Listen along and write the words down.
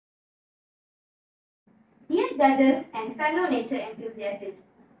Dear judges and fellow nature enthusiasts,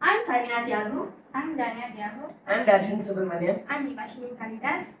 I'm Sarina Tiagu. I'm Dania Tiago. I'm Darshan Subramanian. I'm Divashini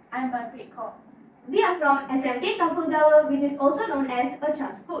Kalidas. I'm Balpreet Kaur. We are from SMK Kampong Jawa, which is also known as a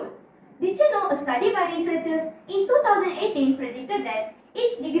trust school. Did you know a study by researchers in 2018 predicted that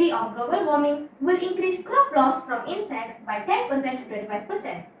each degree of global warming will increase crop loss from insects by 10% to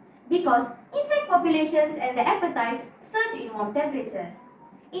 25% because insect populations and their appetites surge in warm temperatures.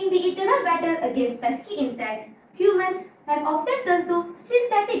 In the eternal battle against pesky insects, humans have often turned to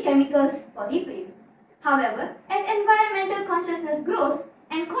synthetic chemicals for reprieve. However, as environmental consciousness grows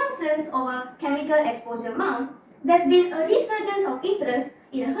and concerns over chemical exposure mount, there's been a resurgence of interest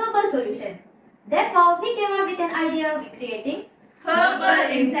in a herbal solution. Therefore, we came up with an idea with creating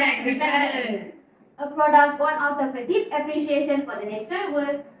Herbal Insect Repellent, a product born out of a deep appreciation for the natural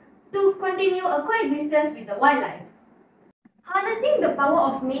world to continue a coexistence with the wildlife. Harnessing the power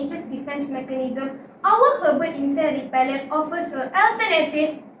of nature's defense mechanism, our herbal insect repellent offers an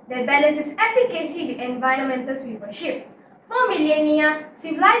alternative that balances efficacy with environmental stewardship. For millennia,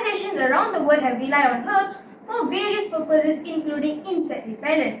 civilizations around the world have relied on herbs for various purposes including insect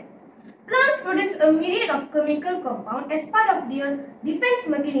repellent. Plants produce a myriad of chemical compounds as part of their defense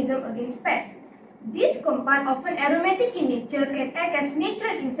mechanism against pests. These compounds, often aromatic in nature, can act as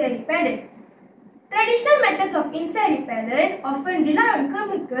natural insect repellent. Traditional methods of insect repellent often rely on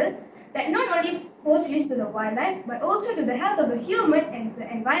chemicals that not only pose risk to the wildlife but also to the health of the human and the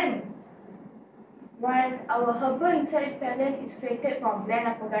environment. While our herbal insect repellent is created from a blend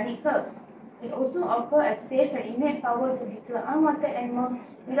of organic herbs, it also offers a safe and innate power to deter unwanted animals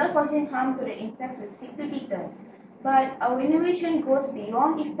without causing harm to the insects we seek to deter. But our innovation goes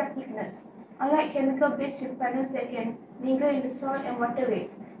beyond effectiveness. Unlike chemical-based repellents that can linger in the soil and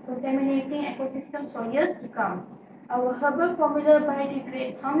waterways, contaminating ecosystems for years to come, our herbal formula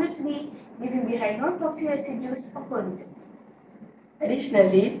biodegrades harmlessly, leaving behind no toxic residues or pollutants.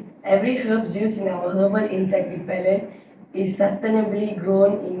 Additionally, every herb used in our herbal insect repellent is sustainably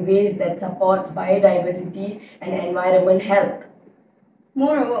grown in ways that supports biodiversity and environment health.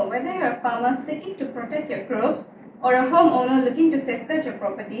 Moreover, whether you're a farmer seeking to protect your crops or a homeowner looking to safeguard your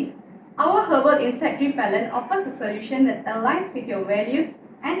properties, our herbal insect repellent offers a solution that aligns with your values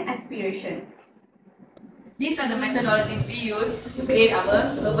and aspiration. These are the methodologies we use to create our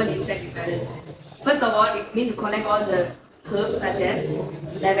herbal insect repellent. First of all, we need to collect all the herbs such as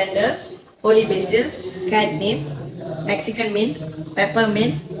lavender, holy basil, catnip, Mexican mint,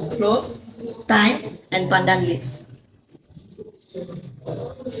 peppermint, clove, thyme, and pandan leaves.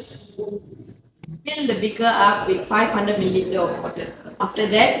 Fill the beaker up with 500 ml of water. After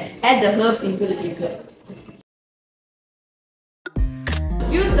that, add the herbs into the beaker.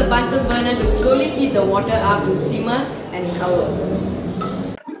 Use the Bunsen burner to slowly heat the water up to simmer and cover.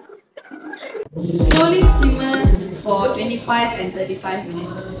 Slowly simmer for 25 and 35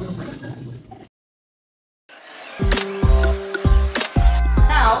 minutes.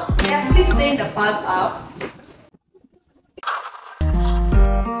 Now, carefully strain the pulp out.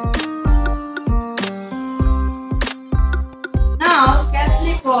 Now,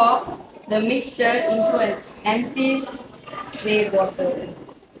 carefully pour the mixture into an empty tray bottle.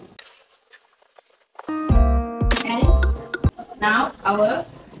 And now our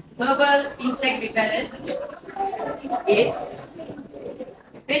herbal insect repellent is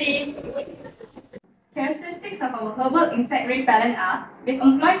ready. Characteristics of our herbal insect repellent are: we've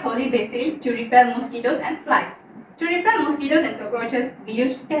employed holy basil to repel mosquitoes and flies. To repel mosquitoes and cockroaches, we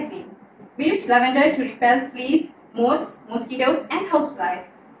used catnip. We used lavender to repel fleas, moths, mosquitoes, and houseflies.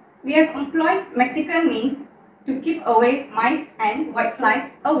 We have employed Mexican mint to keep away mites and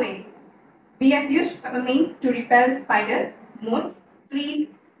whiteflies away. We have used peppermint to repel spiders, moths, fleas,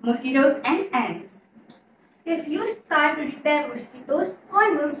 mosquitoes, and ants. We have used thyme to deter mosquitoes,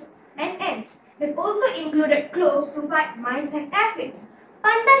 hornworms, and ants. We've also included cloves to fight mites and aphids.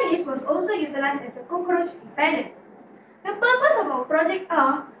 Pandan leaves was also utilized as a cockroach repellent. The purpose of our project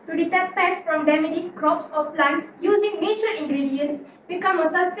are to deter pests from damaging crops or plants using natural ingredients, become a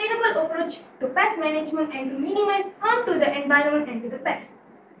sustainable approach to pest management, and to minimize harm to the environment and to the pests.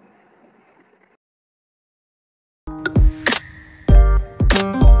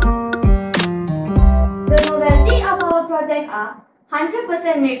 The novelty of our project are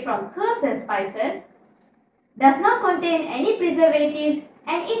 100% made from herbs and spices, does not contain any preservatives,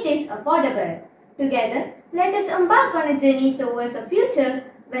 and it is affordable. Together, let us embark on a journey towards a future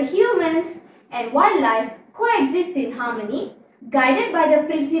where humans and wildlife coexist in harmony, guided by the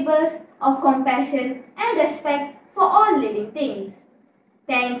principles of compassion and respect for all living things.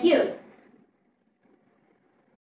 Thank you.